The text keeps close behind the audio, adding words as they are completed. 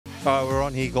Alright, we're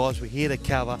on here, guys. We're here to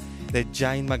cover the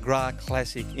Jane McGrath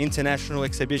Classic International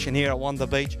Exhibition here at Wonder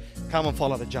Beach. Come and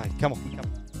follow the Jane. Come on, come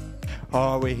on.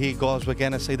 Alright, we're here, guys. We're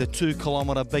going to see the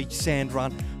 2-kilometre beach sand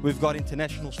run. We've got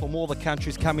internationals from all the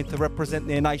countries coming to represent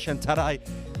their nation today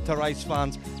to raise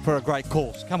funds for a great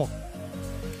cause. Come on.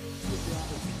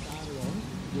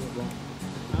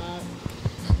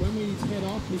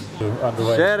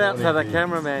 Shout out to the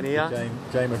cameraman here.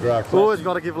 Jane McGrath Classic. Always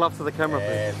got to give love to the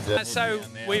camera. So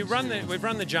we've run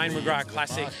the Jane McGrath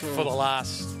Classic for the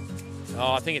last,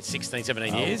 I think it's 16,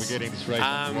 17 years. Jane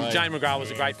McGrath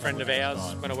was a great friend of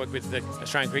ours when I worked with the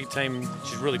Australian cricket team.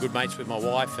 She's really good mates with my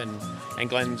wife, and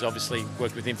Glenn's obviously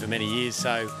worked with him for many years.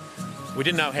 So we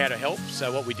didn't know how to help,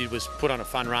 so what we did was put on a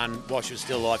fun run while she was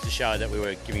still alive to show that we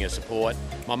were giving her support.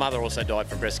 My mother also died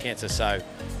from breast cancer, so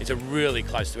it's really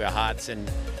close to our hearts,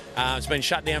 and it's been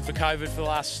shut down for COVID for the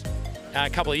last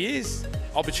couple of years.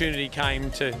 Opportunity came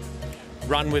to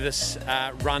run with us,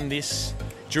 run this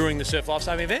during the Surf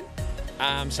Lifesaving event,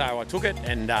 so I took it,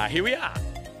 and here we are.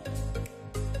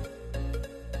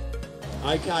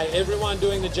 Okay, everyone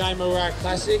doing the Jane McGrath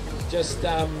Classic, just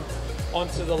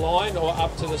onto the line or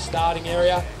up to the starting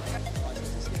area.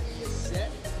 Set,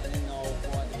 and then I'll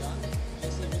fire the gun.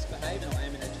 If you misbehave, and I'll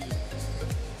aim it at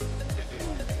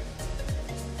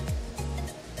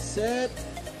you. Set.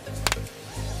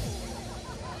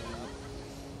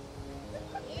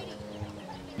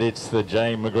 It's the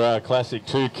Jane McGrath Classic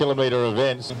 2-kilometre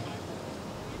event.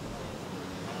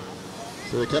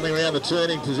 So they're coming around the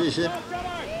turning position.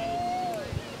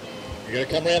 You're going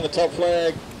to come around the top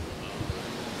flag.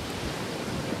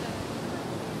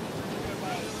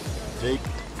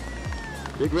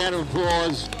 Big round of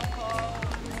applause.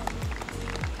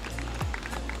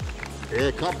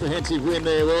 Yeah, comprehensive win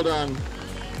there, well done.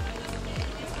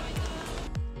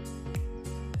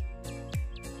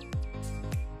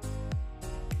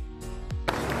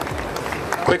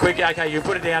 Quick, okay, you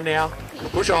put it down now.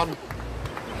 Push on.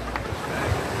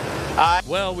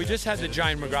 Well, we just had the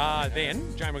Jane McGrath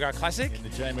then, Jane McGrath Classic.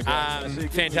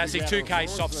 Fantastic 2K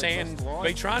soft sand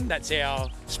beach run, that's our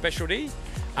specialty.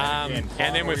 And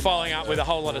then we're following up with a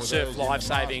whole lot of surf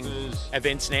lifesaving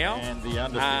events now.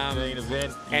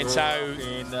 And so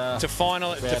to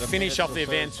finish off the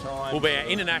event will be our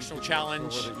international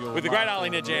challenge with the Great Ali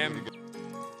Najam.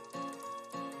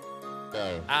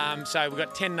 So we've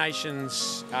got 10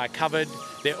 nations covered.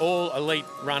 They're all elite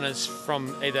runners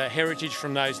from either heritage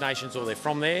from those nations or they're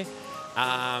from there.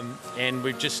 And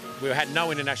we've had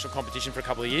no international competition for a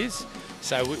couple of years.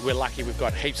 So we're lucky we've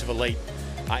got heaps of elite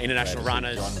international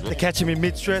runners. They're catching me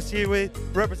mid-stress here with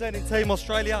representing Team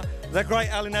Australia. The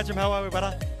great Ali Najam. How are we,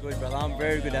 brother? Good, brother. I'm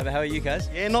very good. How are you guys?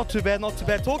 Yeah, not too bad, not too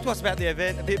bad. Talk to us about the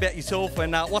event, a bit about yourself,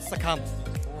 and what's to come.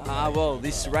 Well,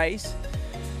 this race,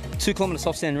 2-kilometre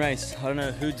soft sand race. I don't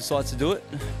know who decides to do it,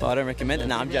 but I don't recommend it.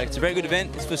 No, I'm joking. It's a very good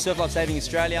event. It's for Surf Lifesaving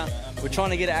Australia. We're trying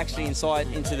to get it actually inside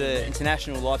into the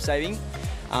international lifesaving.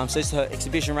 So it's an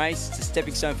exhibition race. It's a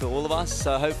stepping stone for all of us.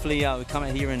 So hopefully we come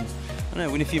out here and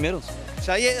win a few medals.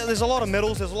 So yeah, there's a lot of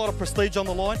medals, there's a lot of prestige on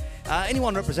the line.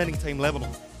 Anyone representing Team Lebanon?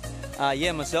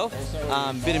 Yeah, myself.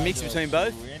 Bit of mix between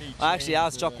both. I actually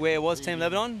asked Jock where was Team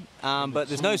Lebanon, but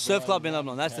there's no surf club in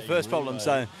Lebanon. That's the first problem.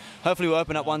 So hopefully we'll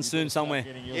open up one soon somewhere.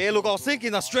 Yeah, look, I was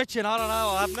thinking of stretching. I don't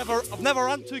know. I've never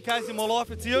run 2Ks in my life.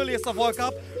 It's the earliest I've woke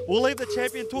up. We'll leave the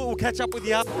champion to it. We'll catch up with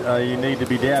you. You need to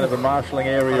be down at the marshalling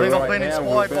area. I think right I've been now.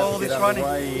 inspired by all this running.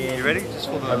 You ready? Just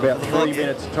for about 3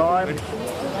 minutes time.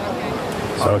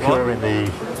 So if you're in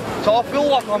the... So I feel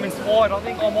like I'm inspired. I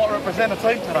think I might represent a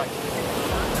team today.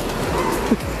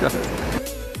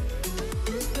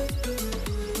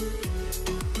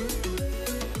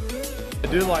 I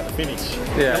do like the finish.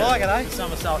 Yeah. You like it, eh?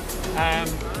 Somersault.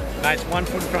 Mate, it's 1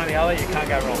 foot in front of the other, you can't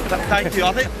go wrong. Thank you.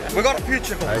 I think we've got a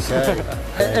future. Okay.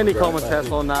 Any comments, Tess,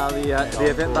 on the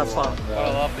event thus far? I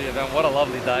love the event. What a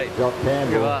lovely day. Jock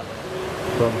Campbell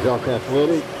from Jock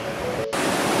Athletic.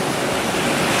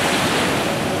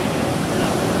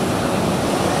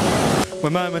 We're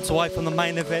moments away from the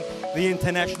main event, the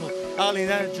international. Ali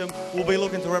Najam will be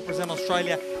looking to represent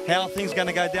Australia. How are things going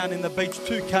to go down in the beach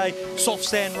 2K soft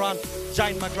sand run,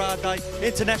 Jane McGrath Day,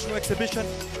 international exhibition?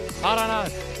 I don't know.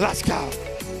 Let's go.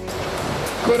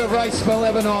 Could have raced for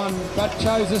Lebanon, but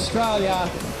chose Australia.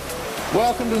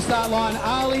 Welcome to the start line,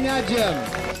 Ali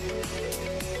Najam.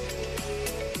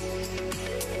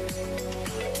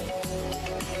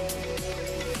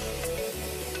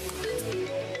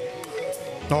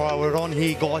 All right, we're on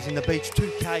here, guys, in the beach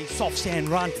 2K soft sand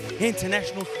run,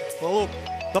 international. Well, look,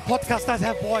 the podcast does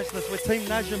have biasness. We're Team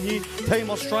Najam here, Team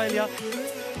Australia.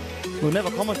 We've never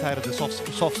commentated the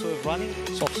soft serve running.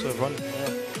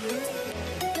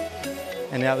 Yeah.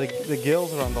 And now the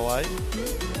girls are underway.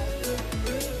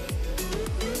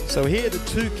 So here the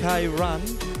 2K run.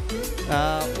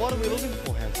 What are we looking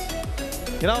for, Hans?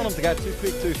 You don't want them to go too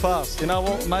quick, too fast. You know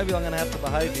what? Maybe I'm going to have to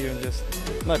behave here and just...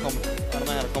 No comment. I don't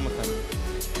know how to commentate.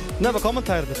 Never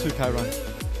commentated the 2K run.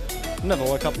 Never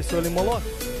woke up this early in my life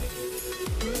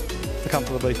to come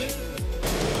to the beach. To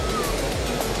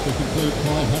complete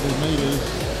 500 metres.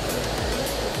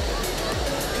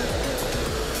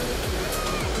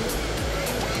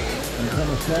 And from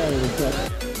Australia we've got...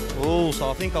 Oh, so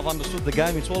I think I've understood the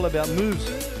game. It's all about moves.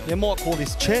 You might call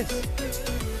this chess.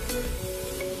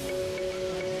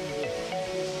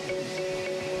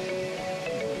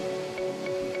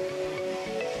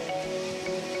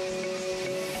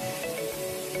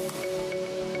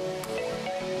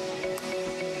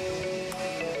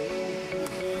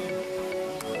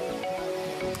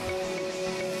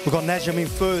 We've got Najim in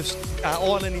first,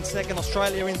 Ireland in second,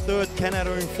 Australia in third,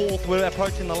 Canada in fourth. We're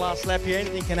approaching the last lap here.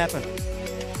 Anything can happen.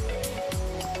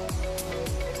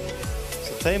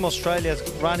 So Team Australia's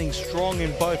running strong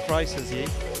in both races here.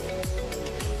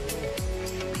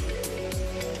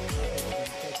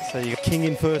 So you've got King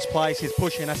in first place. He's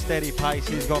pushing a steady pace.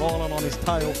 He's got Ireland on his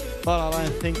tail, but I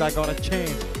don't think they got a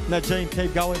chance. Najim,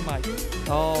 keep going, mate.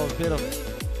 Oh, a bit of...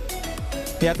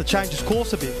 He had to change his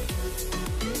course a bit.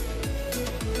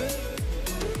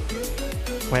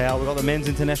 Wow, we've got the Men's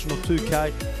International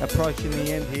 2K approaching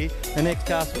the end here. The next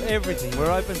cast for everything.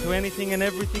 We're open to anything and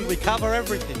everything. We cover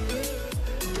everything.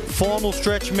 Final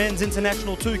stretch, Men's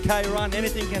International 2K run.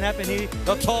 Anything can happen here.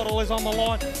 The title is on the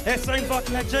line. It seems like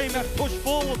Najim has pushed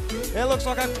forward. It looks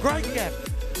like a great gap.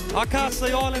 I can't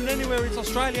see Ireland anywhere. It's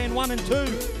Australia in 1 and 2.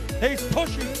 He's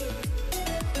pushing.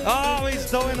 Oh,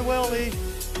 he's doing well here.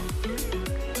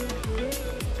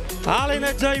 Ali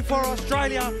Najim for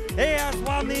Australia. He has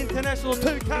won the International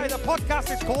 2K. The podcast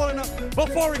is calling it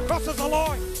before he crosses the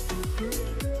line.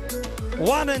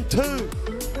 1 and 2.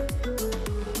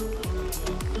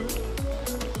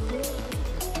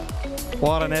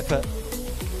 What an effort.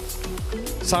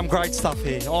 Some great stuff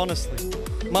here, honestly.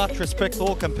 Much respect to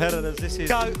all competitors. This is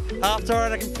go after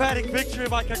an emphatic victory.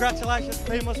 My congratulations,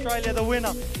 Team Australia, the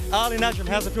winner. Ali Najim,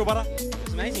 how's it feel, brother?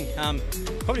 It's amazing.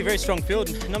 Probably a very strong field.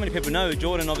 Not many people know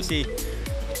Jordan, obviously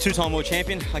two-time world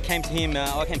champion. I came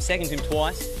second to him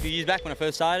twice a few years back when I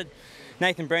first started.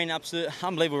 Nathan Breen, absolute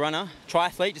unbelievable runner.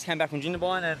 Triathlete, just came back from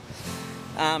Jindabyne.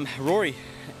 And Rory,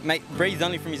 mate, breathes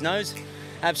only from his nose.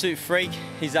 Absolute freak.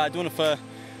 He's doing it for, I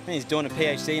think he's doing a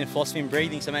PhD in philosophy and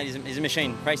breathing. So mate, he's a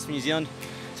machine. Raced for New Zealand.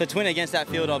 So to win against that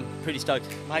field, I'm pretty stoked.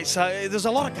 Mate, so there's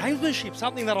a lot of gamesmanship,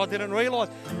 something that I didn't realise.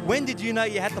 When did you know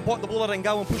you had to bite the bullet and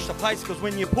go and push the pace? Because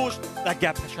when you pushed, that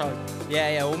gap showed.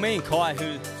 Yeah. Well, me and Kai,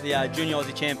 who's the junior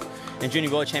Aussie champ and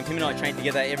junior world champ, him and I train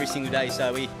together every single day.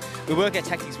 So we work our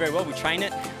tactics very well. We train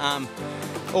it.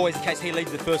 Always the case, he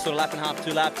leads the first sort of lap and a half,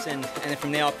 2 laps, and then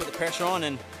from there I put the pressure on,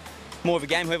 and more of a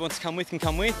game. Whoever wants to come with can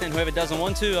come with, and whoever doesn't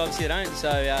want to, obviously they don't. So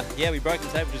yeah, we broke the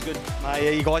tape, which was good. Yeah,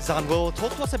 you guys done well.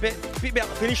 Talk to us a bit about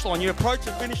the finish line. You approached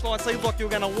the finish line, seems like you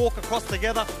were going to walk across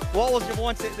together. What was your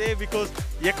mindset there? Because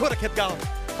you could have kept going.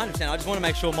 100%. I just want to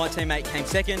make sure my teammate came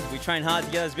second. We train hard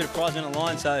together. There's a bit of prize on the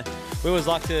line, so we always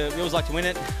like to win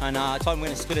it. And I told him we're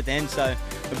going to split at the end, so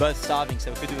we're both starving,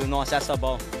 so we could do a nice acai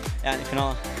bowl out in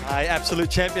Cronulla. Hey, absolute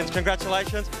champions.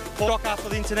 Congratulations. Jock, after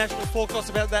the international, talk to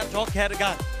us about that. Jock, how'd it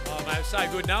go? Oh, mate, it was so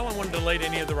good. No one wanted to lead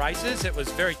any of the races. It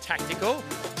was very tactical.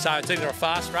 So it's either a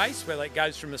fast race where it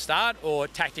goes from the start, or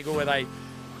tactical where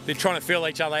they're trying to feel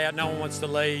each other out. No one wants to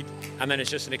lead, and then it's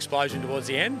just an explosion towards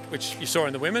the end, which you saw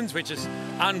in the women's, which is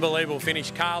unbelievable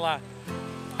finish. Carla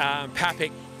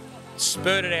Papik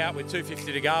spurted out with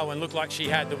 2:50 to go and looked like she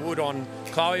had the wood on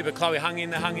Chloe, but Chloe hung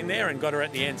in there and got her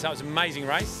at the end. So it was an amazing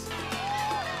race.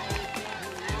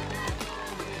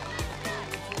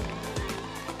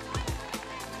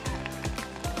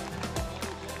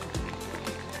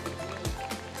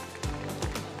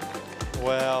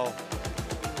 Wow.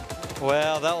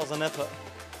 Wow, that was an effort.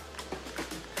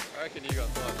 I reckon you got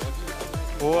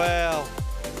 5 Wow.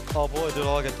 Oh boy, did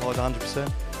I get tired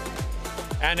 100%.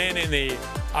 And then in the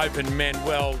open men,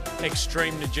 well,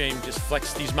 Extreme Najim just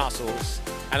flexed his muscles.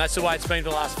 And that's the way it's been for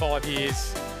the last 5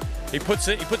 years. He puts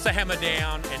the hammer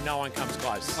down and no one comes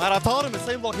close. Mate, I told him it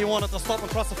seemed like he wanted to stop and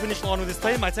cross the finish line with his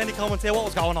teammates. Any comments here? What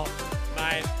was going on?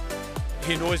 Mate,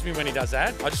 he annoys me when he does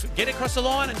that. I just get across the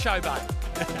line and showboat.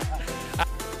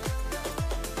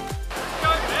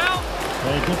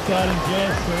 Good starting,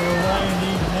 Jess. So we're away in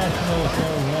the International, so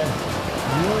we have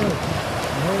Europe,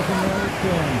 North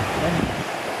America, and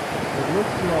it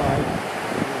looks like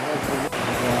we have the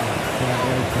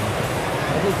Foundation.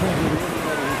 I just think it is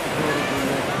better supported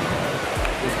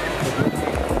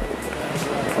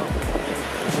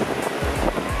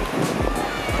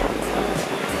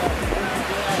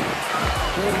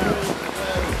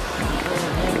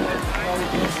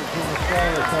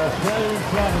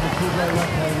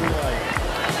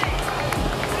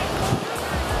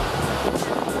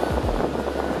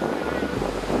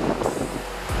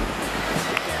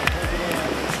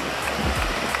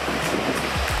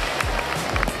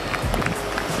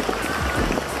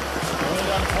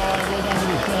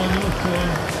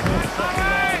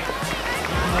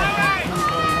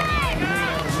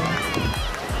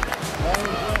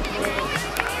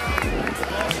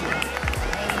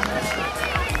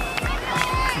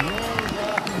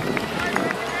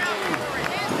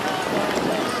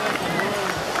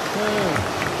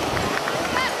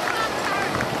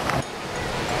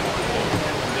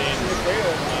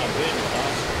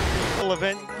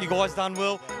guys done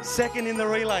well. Second in the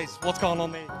relays. What's going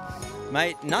on there?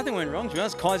 Mate, nothing went wrong, to be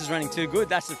honest. Kaiser's running too good.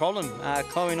 That's the problem.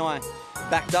 Chloe and I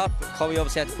backed up. Chloe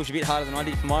obviously had to push a bit harder than I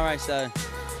did for my race, so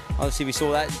obviously we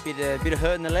saw that bit of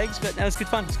hurt in the legs, but no, it was good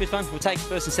fun. It's good fun. We'll take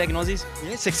first and second Aussies.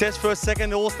 Yeah, success first,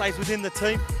 second. It all stays within the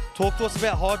team. Talk to us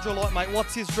about Hydrolite, mate.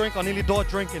 What's his drink? I nearly died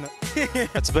drinking it.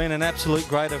 It's been an absolute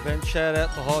great event. Shout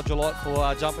out to Hydrolite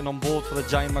for jumping on board for the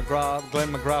Jane McGrath,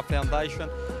 Glenn McGrath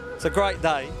Foundation. It's a great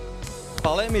day.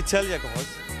 But let me tell you guys,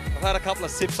 I've had a couple of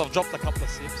sips. I've dropped a couple of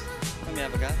sips. Let me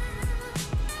have a go.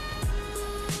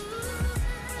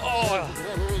 Oh,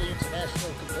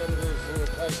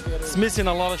 it's missing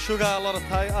a lot of sugar, a lot of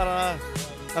taste. I don't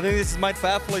know. I think this is made for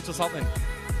athletes or something.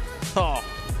 Oh.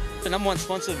 The number one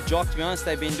sponsor of Jock, to be honest,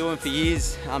 they've been doing for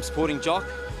years, supporting Jock.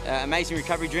 Amazing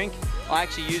recovery drink. I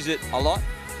actually use it a lot.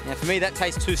 Now for me, that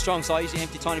tastes too strong, so I usually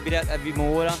empty a tiny bit out, add a bit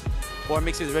more water, or I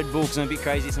mix it with Red Bull because I'm a bit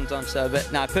crazy sometimes. So,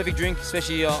 but no, perfect drink,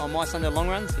 especially on my Sunday long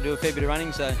runs. I do a fair bit of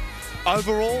running, so.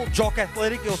 Overall, Jock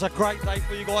Athletic, it was a great day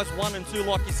for you guys. 1 and 2,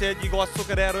 like you said, you guys took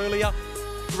it out earlier.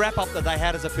 Wrap up the day,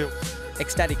 how does it feel?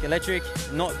 Ecstatic, electric,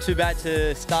 not too bad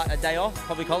to start a day off,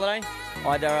 public holiday.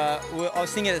 I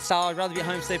was thinking at the start I'd rather be at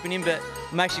home sleeping in, but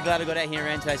I'm actually glad I got out here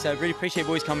around today, so I really appreciate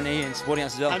boys coming here and supporting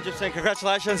us as well. 100%,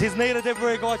 congratulations. He's needed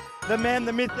everywhere, guys. The man,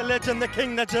 the myth, the legend, the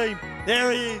king, the team.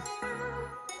 There he is.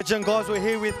 Legend, guys, we're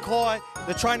here with Kai,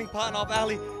 the training partner of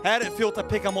Ali. How did it feel to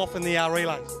pick him off in the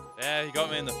relays? Yeah, he got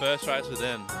me in the first race, but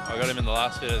then I got him in the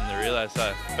last bit in the relay,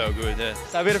 so it felt good, yeah.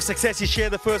 So a bit of success, you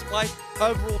shared the first place.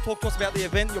 Overall, talk to us about the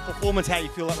event, your performance, how you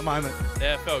feel at the moment.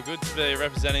 Yeah, it felt good to be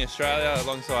representing Australia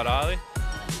alongside Ali.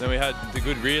 Then we had the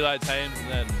good relay team, and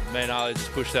then me and Ali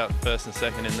just pushed out first and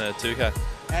second in the 2K.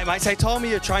 Hey mate, say tell me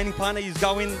your training partner, you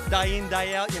go in,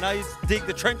 day out, you know, you dig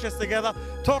the trenches together.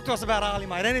 Talk to us about Ali,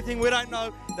 mate. Anything we don't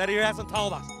know that he hasn't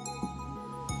told us?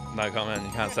 No comment,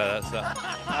 you can't say that stuff.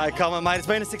 No comment, mate. It's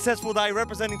been a successful day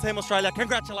representing Team Australia.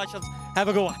 Congratulations. Have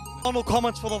a good one. Final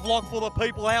comments for the vlog for the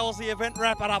people. How was the event?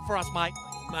 Wrap it up for us, mate.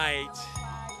 Mate,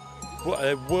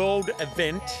 a world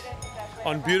event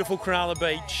on beautiful Cronulla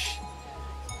Beach.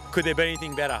 Could there be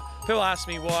anything better? People ask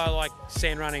me why I like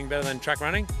sand running better than track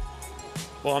running.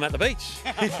 Well, I'm at the beach.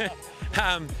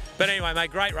 But anyway,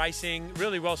 mate, great racing,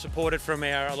 really well supported from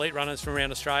our elite runners from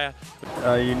around Australia.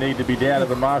 You need to be down at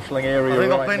the marshalling area right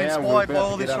now. I think I've been inspired by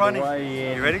all this running.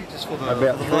 You ready? Just for the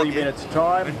about 3 minutes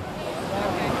time.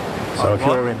 So if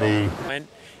you're in the...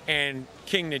 And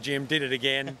King the Gym did it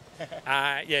again.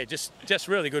 Yeah, just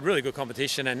really good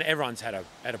competition, and everyone's had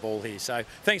a ball here. So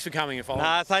thanks for coming and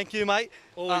following. Thank you, mate.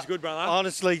 Always good, brother.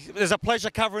 Honestly, it's a pleasure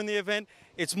covering the event.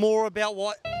 It's more about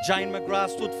what Jane McGrath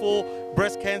stood for,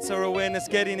 breast cancer awareness,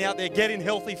 getting out there, getting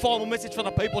healthy. Final message for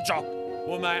the people, Jock.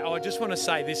 Well, mate, I just want to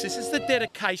say this. This is the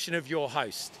dedication of your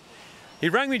host. He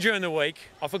rang me during the week.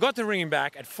 I forgot to ring him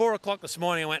back. At 4 o'clock this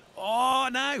morning, I went, oh,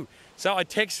 no. So I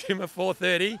texted him at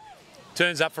 4:30.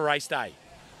 Turns up for race day.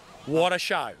 What a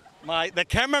show. Mate, the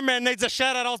cameraman needs a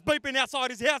shout out. I was beeping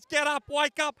outside his house. Get up,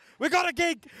 wake up. We got a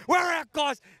gig. We're out,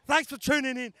 guys. Thanks for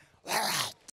tuning in. We're out.